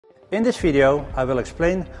In this video, I will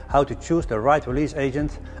explain how to choose the right release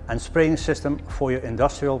agent and spraying system for your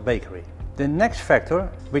industrial bakery. The next factor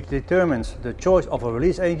which determines the choice of a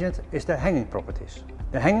release agent is the hanging properties.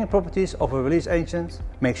 The hanging properties of a release agent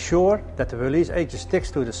make sure that the release agent sticks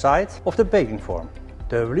to the side of the baking form.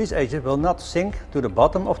 The release agent will not sink to the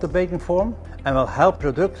bottom of the baking form and will help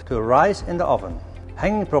the product to rise in the oven.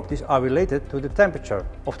 Hanging properties are related to the temperature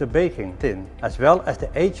of the baking tin as well as the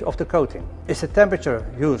age of the coating. Is the temperature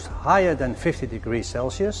used higher than 50 degrees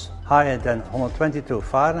Celsius, higher than 122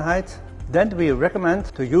 Fahrenheit, then we recommend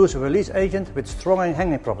to use a release agent with strong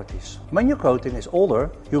hanging properties. When your coating is older,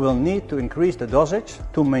 you will need to increase the dosage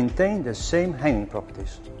to maintain the same hanging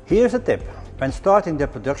properties. Here's a tip. When starting the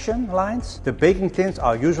production lines, the baking tins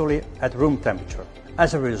are usually at room temperature.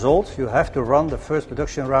 As a result, you have to run the first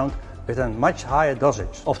production round with a much higher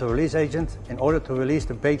dosage of the release agent in order to release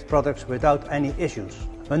the baked products without any issues.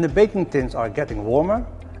 When the baking tins are getting warmer,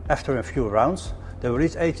 after a few rounds, the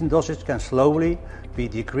release agent dosage can slowly be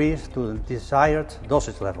decreased to the desired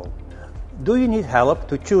dosage level. Do you need help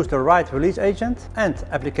to choose the right release agent and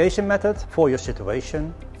application method for your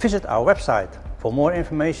situation? Visit our website for more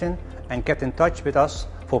information and get in touch with us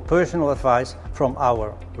for personal advice from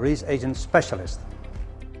our release agent specialist.